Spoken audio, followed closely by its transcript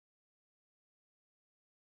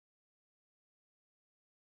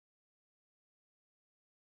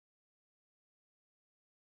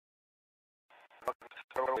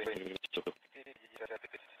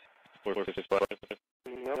455.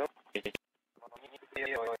 No.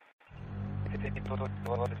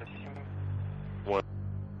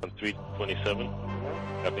 1327.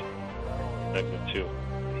 Copy. Magnitude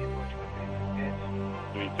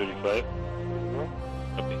 335.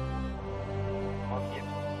 Copy.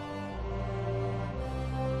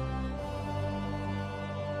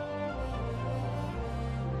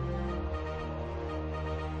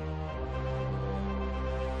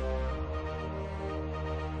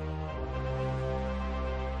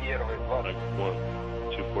 Mag 1,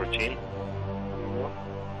 214.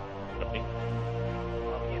 Copy.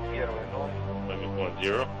 Magnet 1,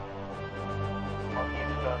 0.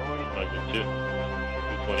 Magnet 2,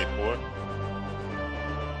 224.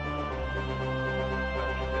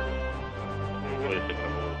 Wait a second,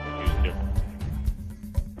 I'm a little confused here.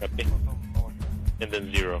 Copy. And then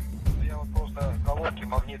 0. Yeah,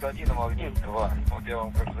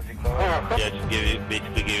 I just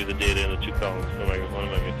basically gave you the data in the two columns. So magnet 1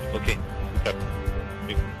 and magnet 2. Okay. Copy.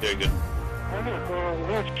 Very good.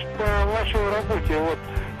 Значит, по вашей работе, вот,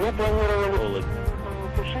 мы планировали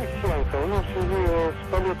 6 сеансов, но в связи с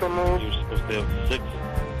полетом... You're supposed to have 6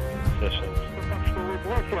 sessions. Так что вы 2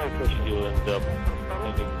 сеанса. You'll end up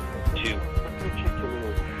having 2.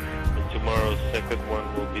 And tomorrow's second one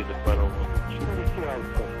will be the final one. 4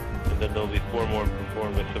 сеанса. And then there'll be 4 more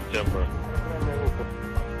performed in September.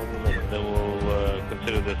 And then we'll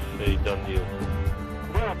consider this a done deal.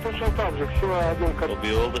 Да, точно так же, все один It'll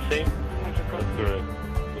be all the same? That's correct.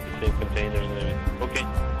 With the same containers and everything. Okay.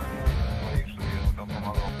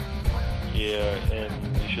 Yeah, and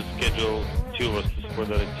you should schedule 2 of us to support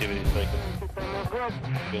that activity so I can support.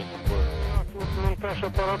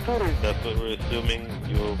 That's what we're assuming.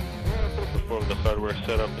 You'll perform the hardware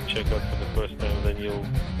setup and check out for the first time, then you'll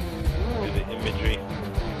do the imagery,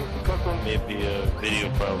 maybe a video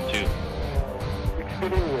file too.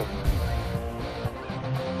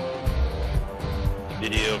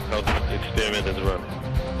 Video of how the experiment is run.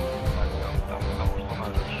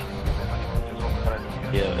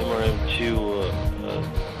 Yeah, MRM2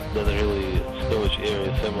 doesn't really storage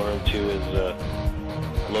areas. MRM2 is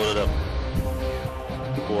loaded up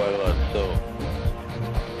quite a lot, so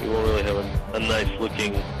you won't really have a nice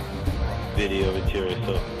looking video material.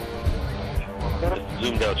 So just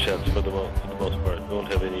zoomed out shots for the most part. You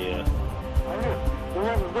won't have any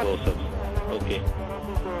close-ups. Okay.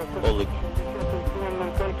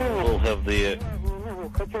 We'll have the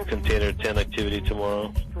container 10 activity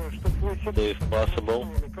tomorrow. So if possible,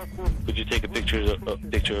 could you take a picture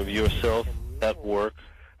of yourself at work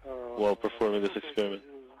while performing this experiment?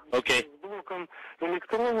 Okay.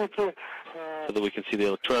 So that we can see the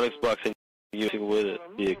electronics box and using with it,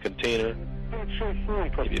 the container,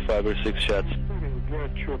 maybe 5 or 6 shots,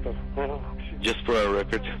 just for our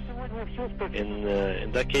record.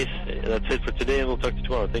 In that case, that's it for today, and we'll talk to you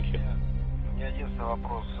tomorrow. Thank you.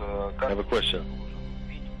 I have a question.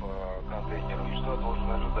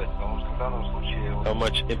 How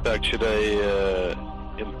much impact should I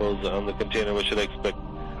impose on the container? What should I expect?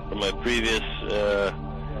 From my previous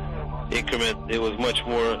increment, it was much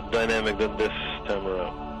more dynamic than this time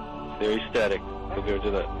around. Very static compared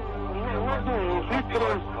to that.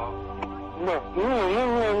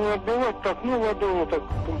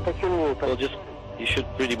 Well, you should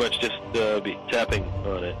pretty much just be tapping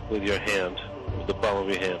on it with your hand, with the palm of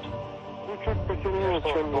your hand.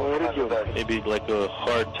 Maybe like a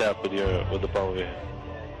hard tap with the palm of your hand.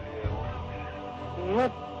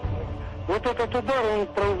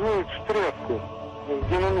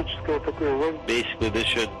 Basically, this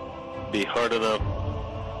should be hard enough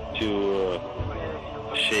to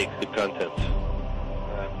shake the contents.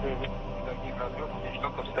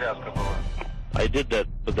 I did that,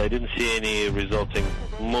 but I didn't see any resulting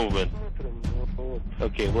movement.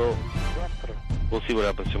 Okay, well, we'll see what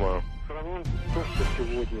happens tomorrow.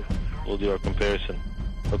 We'll do our comparison.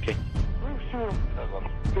 Okay.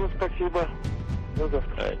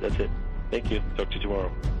 Alright, that's it. Thank you. Talk to you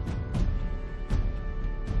tomorrow.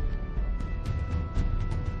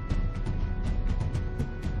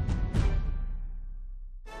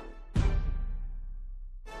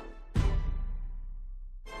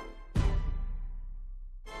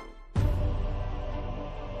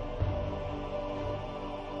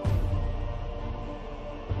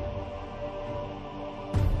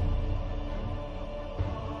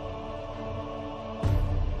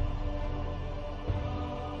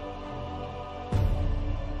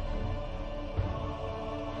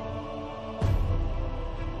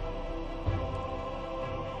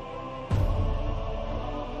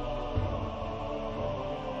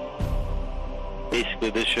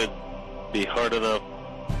 Basically, this should be hard enough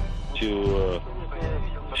to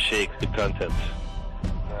shake the contents.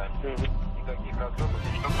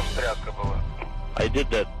 I did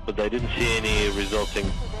that, but I didn't see any resulting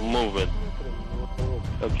movement.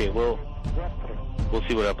 Okay, well, we'll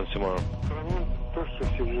see what happens tomorrow.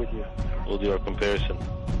 We'll do our comparison.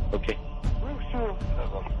 Okay.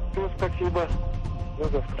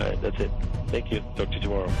 Alright, that's it. Thank you. Talk to you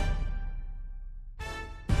tomorrow.